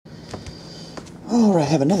Alright, I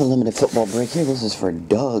have another limited football break here. This is for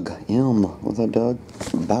Doug M. What's that, Doug?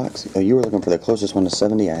 Box. Oh, you were looking for the closest one to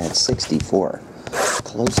 70. I had 64.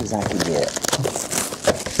 Close as I could get.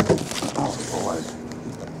 Oh,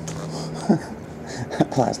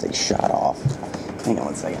 Lord. Plastic shot off. Hang on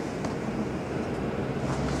one second.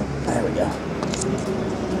 There we go.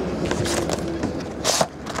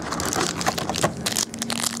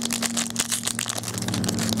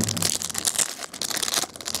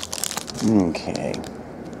 Okay.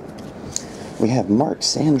 We have Mark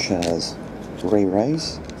Sanchez, Ray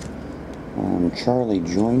Rice, Charlie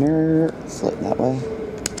Joyner, flip that way,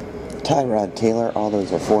 Tyrod Taylor, all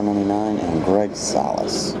those are $4.99, and Greg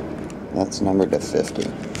Salas. That's numbered to 50.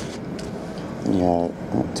 Yeah,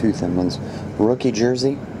 two thin ones. Rookie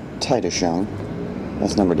jersey, Titus Young.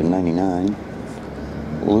 That's numbered to 99.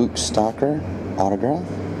 Luke Stalker, autograph.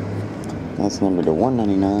 That's numbered to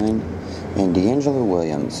 199. And D'Angelo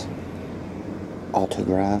Williams,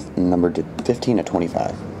 autograph, numbered to 15 to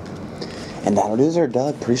 25. And that'll do it,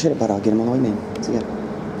 Doug. Appreciate it, but I'll get him on the way, man. See ya.